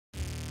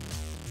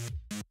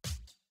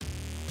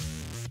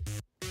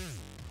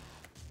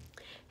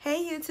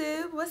Hey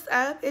YouTube, what's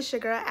up? It's your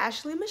girl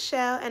Ashley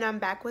Michelle and I'm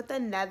back with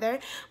another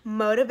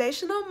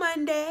Motivational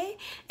Monday.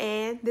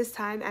 And this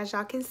time, as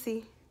y'all can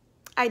see,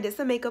 I did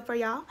some makeup for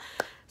y'all.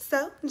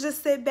 So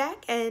just sit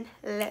back and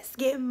let's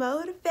get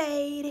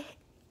motivated.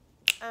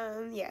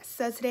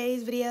 So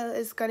today's video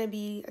is going to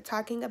be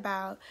talking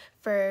about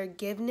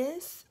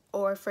forgiveness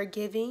or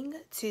forgiving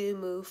to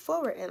move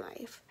forward in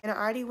life. And I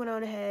already went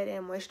on ahead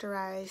and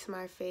moisturized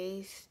my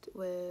face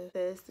with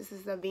this. This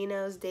is the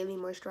Aveeno's Daily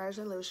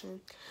Moisturizer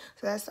Lotion.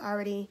 So that's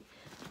already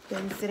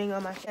been sitting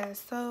on my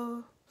face.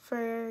 So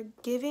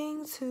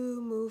forgiving to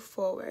move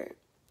forward.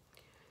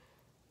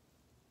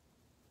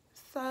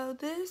 So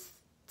this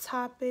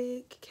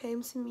topic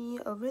came to me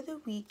over the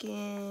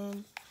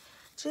weekend.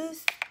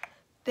 Just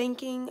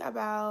thinking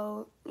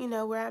about,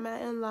 where I'm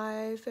at in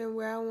life and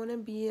where I want to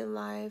be in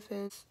life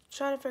and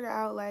trying to figure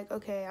out, like,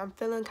 okay, I'm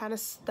feeling kind of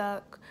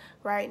stuck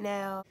right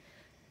now.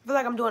 I feel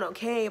like I'm doing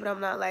okay, but I'm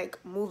not, like,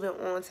 moving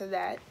on to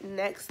that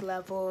next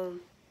level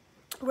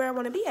where I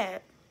want to be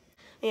at.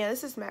 Yeah,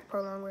 this is MAC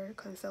Pro Longwear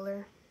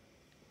Concealer.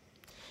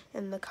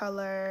 And the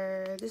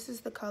color, this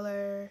is the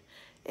color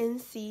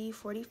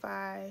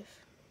NC45.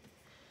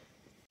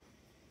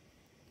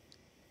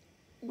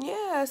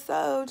 Yeah,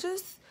 so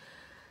just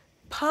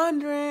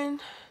pondering,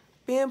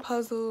 being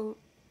puzzled.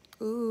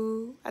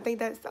 Ooh, I think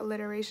that's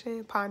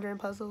alliteration. Pondering,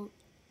 puzzled.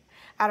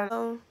 I don't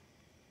know.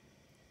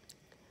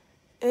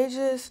 It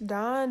just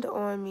dawned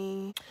on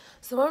me.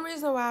 So one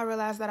reason why I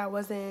realized that I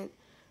wasn't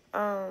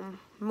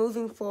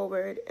moving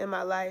forward in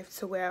my life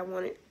to where I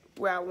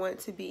want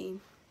to be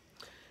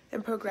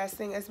and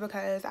progressing is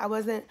because I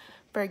wasn't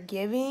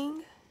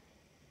forgiving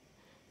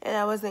and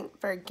I wasn't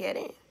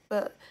forgetting.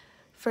 But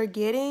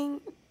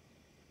forgetting,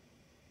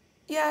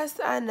 yes,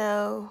 I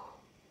know.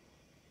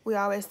 We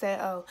always say,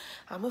 oh,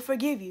 I'm going to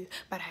forgive you,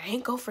 but I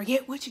ain't going to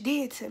forget what you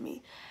did to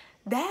me.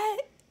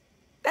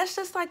 That's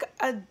just like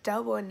a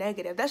double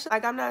negative. That's just,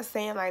 like, I'm not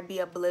saying like be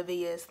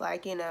oblivious,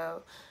 like,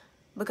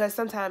 because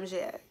sometimes,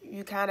 yeah,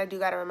 you kind of do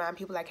got to remind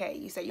people like, hey,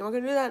 you said you weren't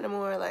going to do that no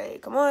more.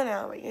 Like, come on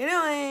now, what are you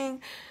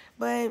doing?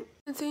 But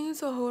continue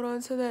to hold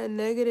on to that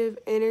negative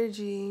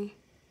energy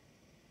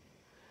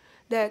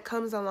that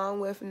comes along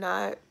with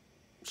not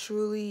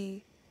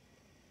truly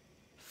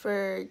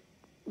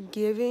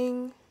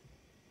forgetting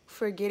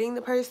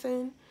the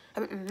person.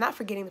 Not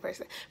forgetting the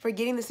person,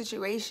 forgetting the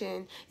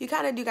situation. You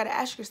kind of do got to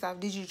ask yourself,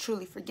 did you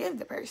truly forgive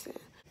the person?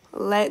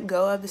 Let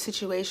go of the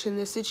situation.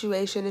 The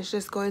situation is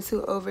just going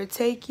to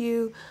overtake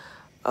you,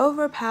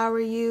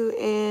 overpower you,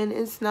 and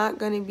it's not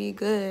going to be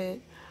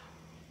good.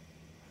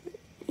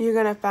 You're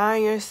going to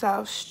find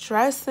yourself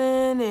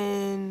stressing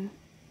and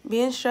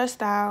being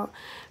stressed out,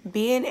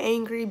 being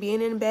angry,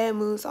 being in bad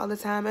moods all the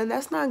time, and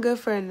that's not good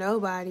for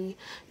nobody.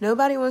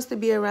 Nobody wants to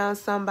be around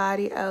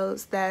somebody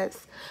else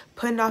that's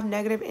putting off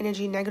negative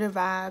energy, negative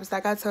vibes.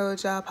 Like I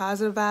told y'all,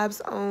 positive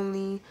vibes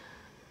only,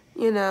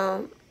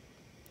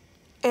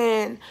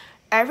 and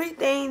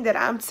everything that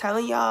I'm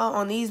telling y'all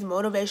on these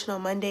Motivational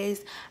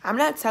Mondays, I'm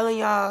not telling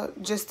y'all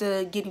just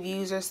to get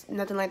views or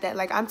nothing like that.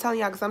 Like, I'm telling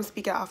y'all because I'm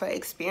speaking off of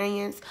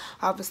experience,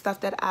 off of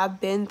stuff that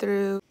I've been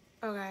through.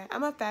 Okay, I'm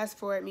going to fast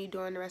forward me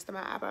doing the rest of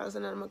my eyebrows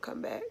and then I'm going to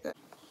come back. This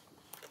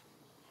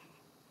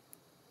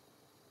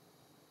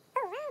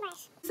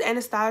is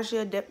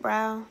Anastasia Dip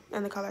Brow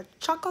in the color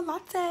Chocolate.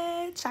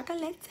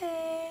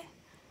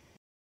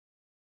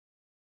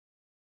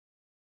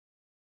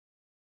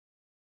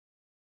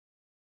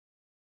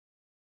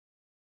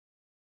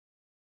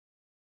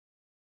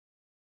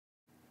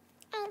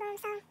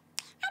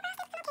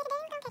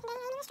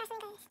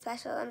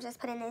 Special, I'm just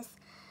putting this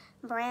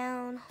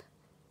brown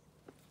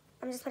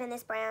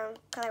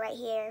color right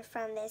here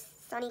from this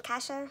Sony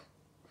Kasha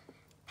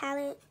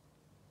palette.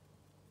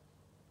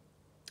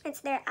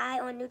 It's their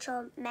Eye on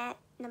Neutral Matte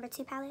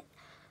 #2 palette.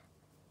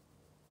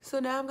 So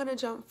now I'm going to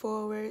jump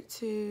forward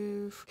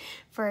to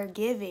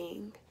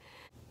forgiving.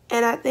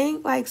 And I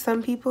think, like,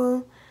 some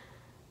people,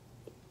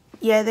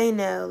 yeah, they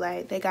know,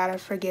 like, they got to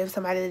forgive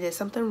somebody that did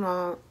something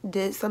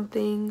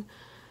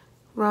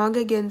wrong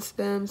against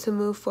them to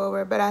move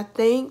forward. But I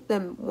think the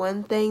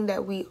one thing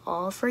that we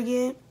all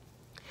forget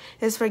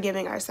is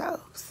forgiving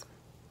ourselves.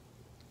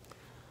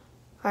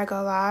 Like, a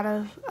lot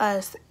of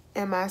us,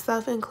 and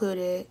myself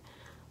included,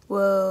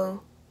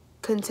 will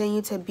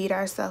continue to beat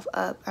ourselves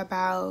up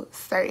about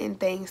certain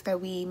things that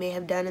we may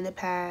have done in the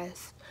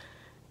past,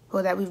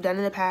 or that we've done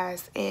in the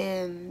past,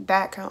 and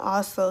that can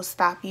also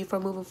stop you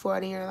from moving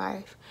forward in your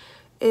life.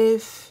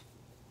 If,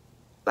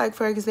 like,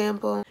 for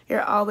example,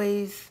 you're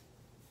always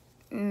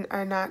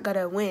are not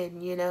gonna win,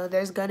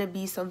 there's gonna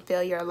be some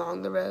failure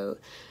along the road,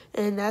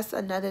 and that's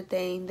another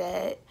thing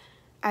that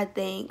I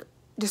think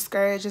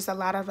discourages a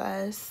lot of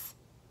us,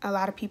 a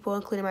lot of people,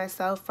 including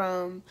myself,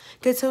 from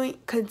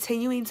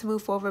continuing to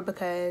move forward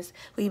because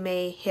we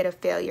may hit a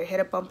failure,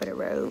 hit a bump in the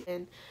road.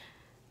 And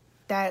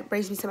that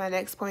brings me to my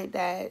next point,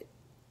 that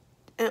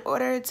in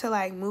order to,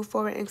 like, move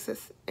forward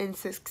and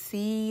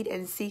succeed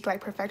and seek,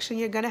 like, perfection,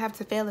 you're gonna have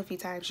to fail a few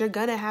times. You're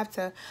gonna have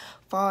to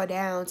fall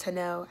down to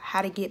know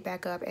how to get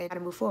back up and how to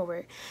move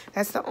forward.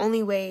 That's the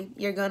only way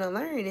you're gonna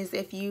learn, is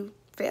if you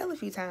fail a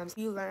few times.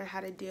 You learn how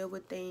to deal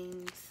with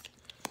things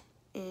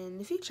in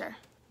the future.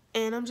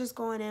 And I'm just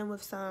going in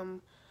with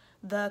some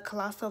the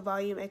Colossal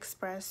Volume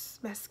Express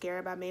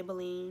mascara by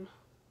Maybelline.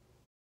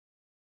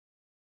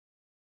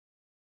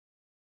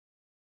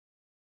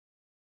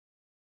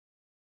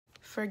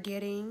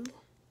 Forgetting.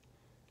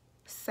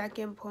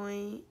 Second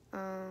point,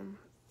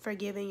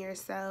 forgiving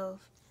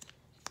yourself.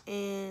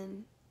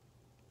 And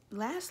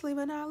lastly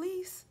but not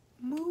least,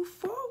 move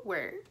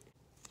forward.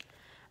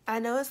 I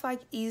know it's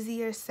like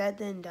easier said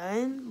than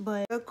done,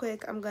 but real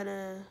quick, I'm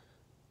gonna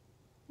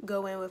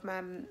go in with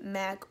my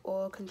MAC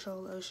Oil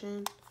Control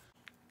Lotion.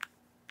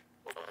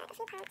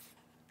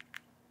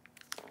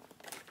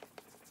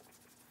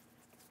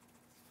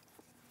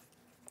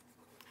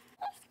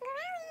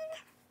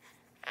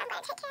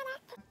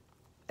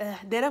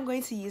 Then I'm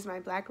going to use my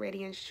Black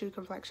Radiance True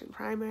Complexion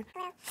Primer.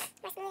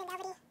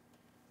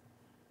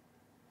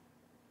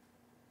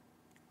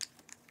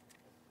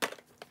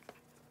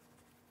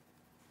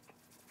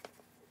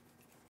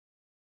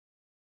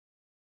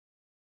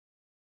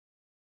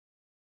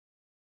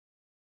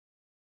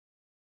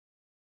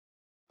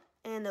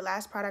 And the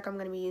last product I'm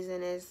going to be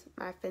using is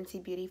my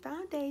Fenty Beauty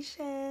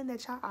Foundation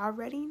that y'all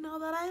already know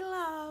that I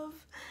love.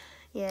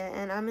 Yeah,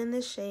 and I'm in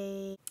the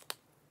shade.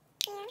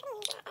 Yeah, I'm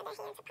going to use my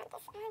other hand to pump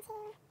this on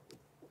too.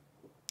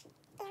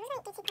 Yeah,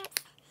 I'm just going to get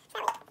 2 pumps. So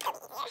that way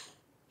it'll be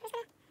easier. I'm just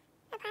going to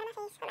apply my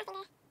face with my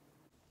finger.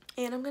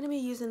 And I'm going to be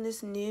using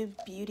this new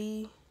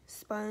beauty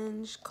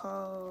sponge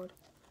called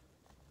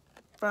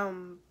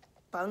from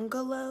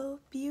Bungalow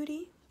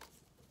Beauty.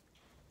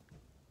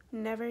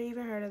 Never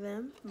even heard of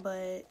them,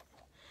 but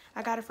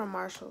I got it from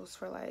Marshall's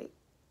for like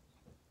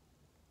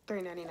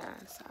 $3.99,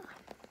 so.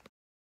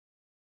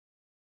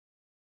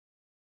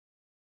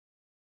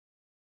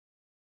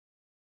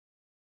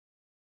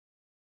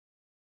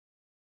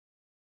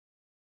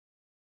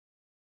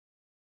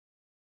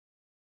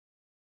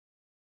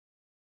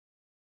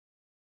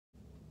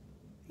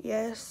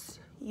 Yes,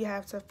 you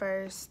have to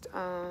first,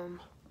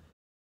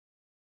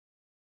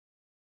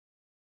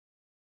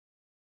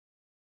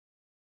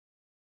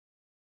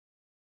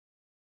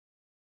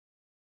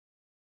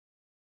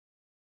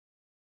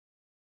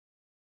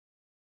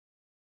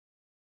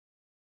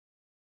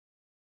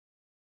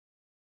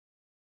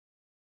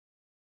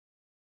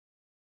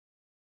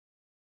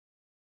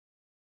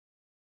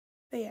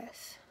 but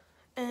yes.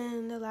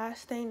 And the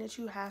last thing that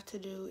you have to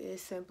do is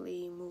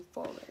simply move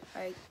forward.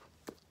 Like,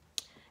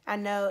 I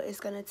know it's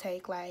gonna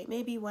take like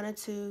maybe 1 or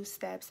 2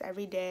 steps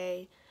every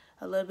day,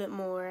 a little bit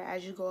more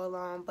as you go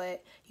along,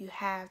 but you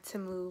have to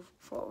move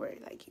forward.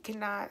 Like, you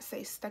cannot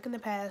stay stuck in the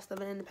past,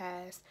 living in the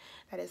past.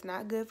 That is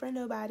not good for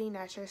nobody,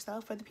 not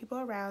yourself or the people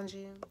around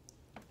you.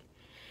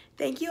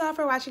 Thank you all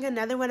for watching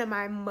another one of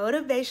my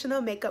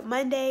Motivational Makeup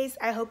Mondays.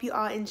 I hope you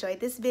all enjoyed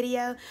this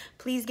video.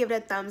 Please give it a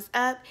thumbs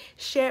up,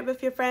 share it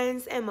with your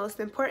friends, and most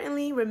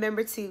importantly,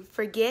 remember to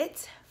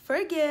forget,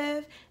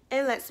 forgive,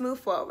 and let's move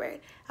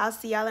forward. I'll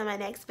see y'all in my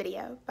next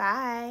video.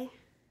 Bye.